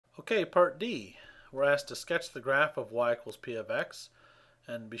Okay, part D. We're asked to sketch the graph of y equals p of x,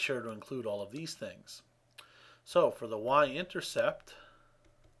 and be sure to include all of these things. So for the y-intercept,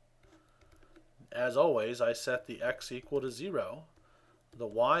 as always, I set the x equal to 0. The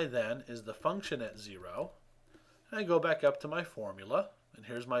y then is the function at 0. And I go back up to my formula, and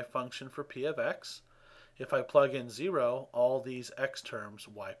here's my function for p of x. If I plug in 0, all these x terms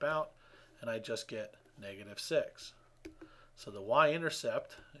wipe out, and I just get -6. So the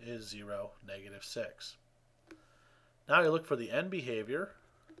y-intercept is 0, -6. Now I look for the end behavior.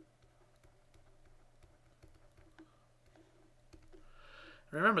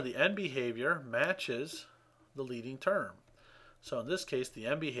 Remember, the end behavior matches the leading term. So in this case, the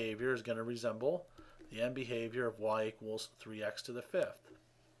end behavior is going to resemble the end behavior of y equals 3x to the 5th.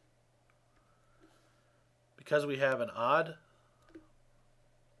 Because we have an odd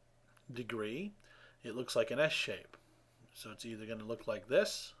degree, it looks like an S shape. So it's either going to look like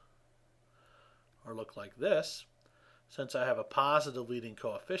this or look like this. Since I have a positive leading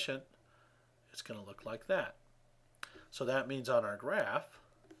coefficient, it's going to look like that. So that means on our graph,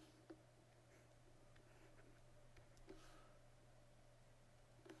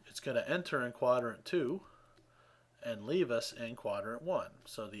 it's going to enter in quadrant 2 and leave us in quadrant 1.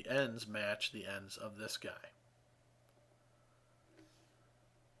 So the ends match the ends of this guy.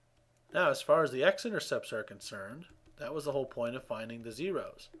 Now, as far as the x-intercepts are concerned, that was the whole point of finding the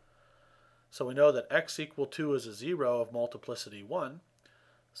zeros. So we know that x equal 2 is a 0 of multiplicity 1.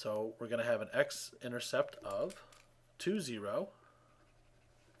 So we're going to have an x-intercept of 2, 0.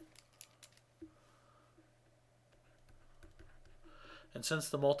 And since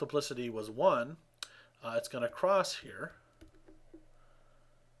the multiplicity was 1, it's going to cross here.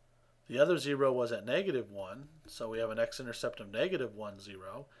 The other 0 was at -1, so we have an x-intercept of -1,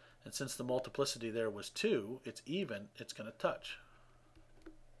 0. And since the multiplicity there was 2, it's even, it's going to touch.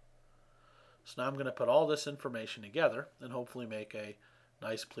 So now I'm going to put all this information together and hopefully make a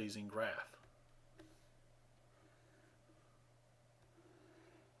nice, pleasing graph.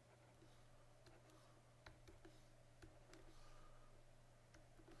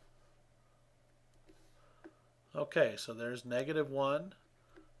 Okay, so there's -1,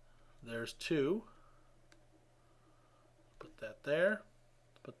 there's 2, put that there,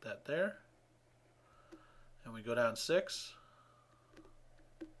 put that there, and we go down 6,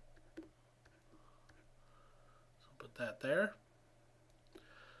 so put that there.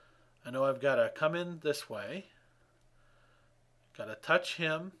 I know I've got to come in this way, got to touch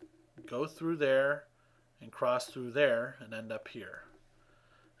him, go through there, and cross through there, and end up here.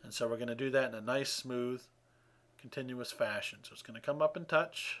 And so we're going to do that in a nice, smooth, continuous fashion. So it's going to come up and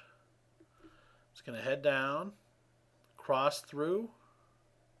touch, it's going to head down, cross through,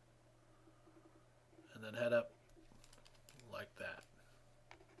 and then head up like that.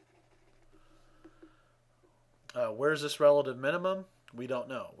 Where's this relative minimum? We don't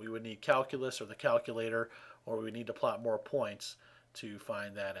know. We would need calculus or the calculator, or we would need to plot more points to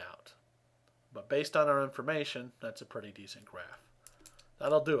find that out. But based on our information, that's a pretty decent graph.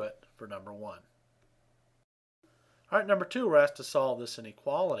 That'll do it for number 1. All right, number 2, we're asked to solve this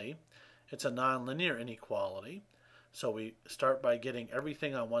inequality. It's a nonlinear inequality. So we start by getting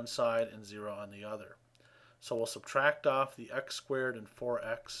everything on one side and 0 on the other. So we'll subtract off the x squared and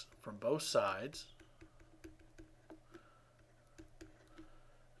 4x from both sides.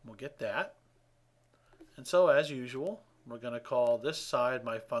 We'll get that. And so, as usual, we're going to call this side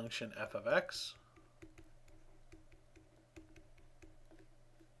my function f of x.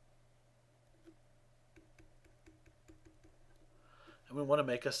 And we want to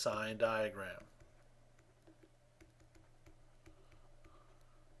make a sign diagram.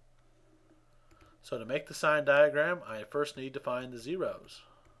 So to make the sign diagram, I first need to find the zeros.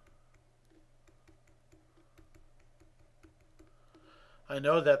 I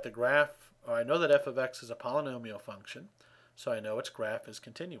know that f of x is a polynomial function, so I know its graph is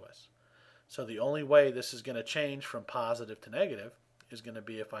continuous. So the only way this is going to change from positive to negative is going to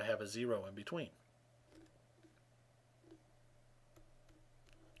be if I have a 0 in between.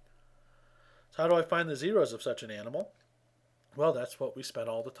 So how do I find the zeros of such an animal? Well, that's what we spent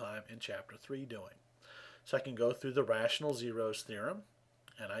all the time in Chapter 3 doing. So I can go through the rational zeros theorem,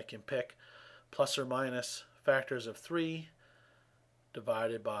 and I can pick plus or minus factors of 3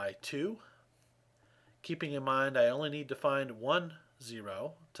 divided by 2. Keeping in mind I only need to find one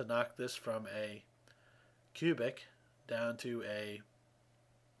 0 to knock this from a cubic down to a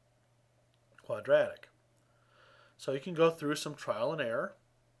quadratic. So you can go through some trial and error.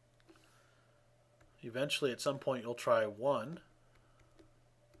 Eventually, at some point, you'll try 1.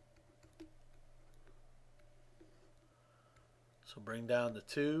 So bring down the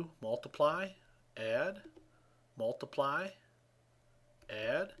 2, multiply, add, multiply,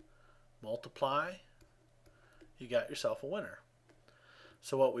 add, multiply. You got yourself a winner.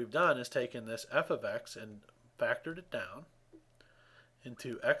 So what we've done is taken this f of x and factored it down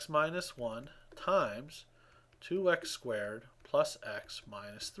into x minus 1 times 2x squared plus x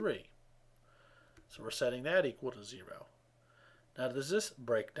minus 3. So we're setting that equal to 0. Now does this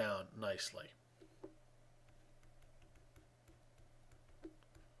break down nicely?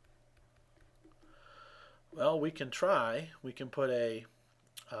 Well, we can try. We can put a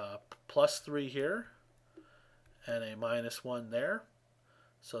plus 3 here and a minus 1 there.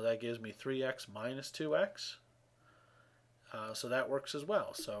 So that gives me 3x minus 2x. So that works as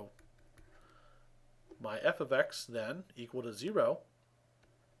well. So my f of x then equal to 0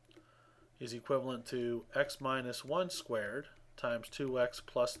 is equivalent to x minus 1 squared times 2x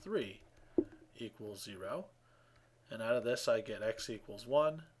plus 3 equals 0. And out of this I get x equals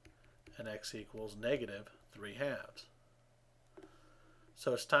 1 and x equals negative 3/2.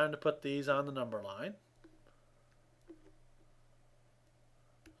 So it's time to put these on the number line.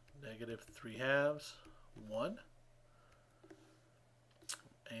 Negative 3/2, 1.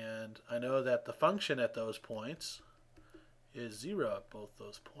 And I know that the function at those points is 0 at both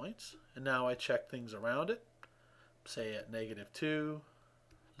those points. And now I check things around it, say at negative 2,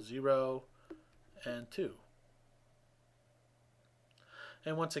 0, and 2.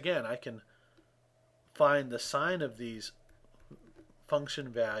 And once again, I can find the sign of these function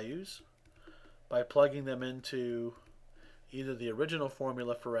values by plugging them into either the original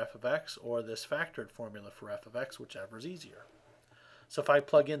formula for f of x or this factored formula for f of x, whichever is easier. So if I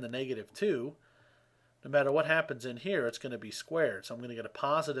plug in the negative 2, no matter what happens in here, it's going to be squared. So I'm going to get a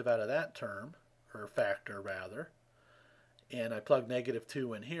positive out of that term, or factor rather. And I plug negative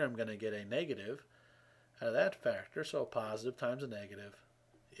 2 in here, I'm going to get a negative out of that factor. So a positive times a negative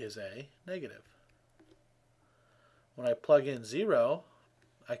is a negative. When I plug in 0,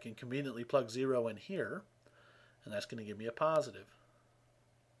 I can conveniently plug 0 in here, and that's going to give me a positive.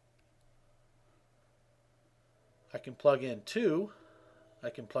 I can plug in 2. I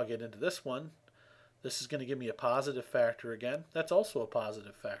can plug it into this one. This is going to give me a positive factor again. That's also a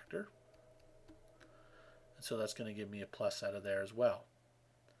positive factor. And so that's going to give me a plus out of there as well.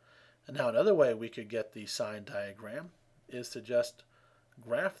 And now another way we could get the sign diagram is to just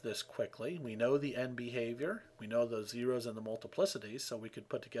graph this quickly. We know the end behavior. We know those zeros and the multiplicities, so we could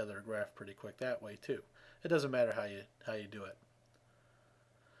put together a graph pretty quick that way too. It doesn't matter how you do it.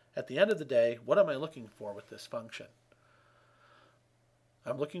 At the end of the day, what am I looking for with this function?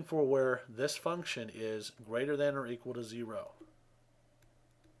 I'm looking for where this function is greater than or equal to 0.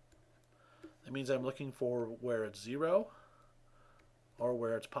 That means I'm looking for where it's 0 or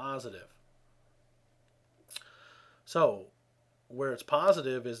where it's positive. So where it's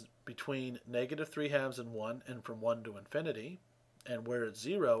positive is between negative 3/2 and 1 and from 1 to infinity. And where it's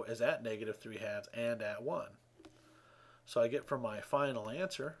 0 is at negative 3/2 and at 1. So I get from my final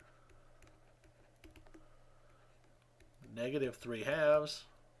answer negative 3/2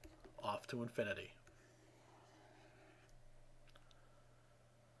 off to infinity.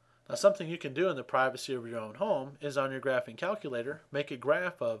 Now something you can do in the privacy of your own home is on your graphing calculator, make a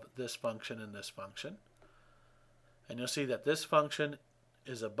graph of this function and this function. And you'll see that this function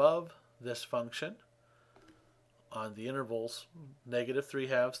is above this function on the intervals negative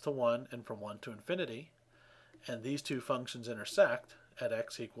 3/2 to 1 and from 1 to infinity. And these two functions intersect at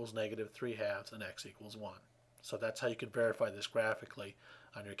x equals negative 3/2 and x equals 1. So that's how you can verify this graphically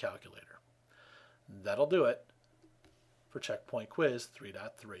on your calculator. That'll do it for Checkpoint Quiz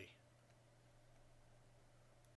 3.3.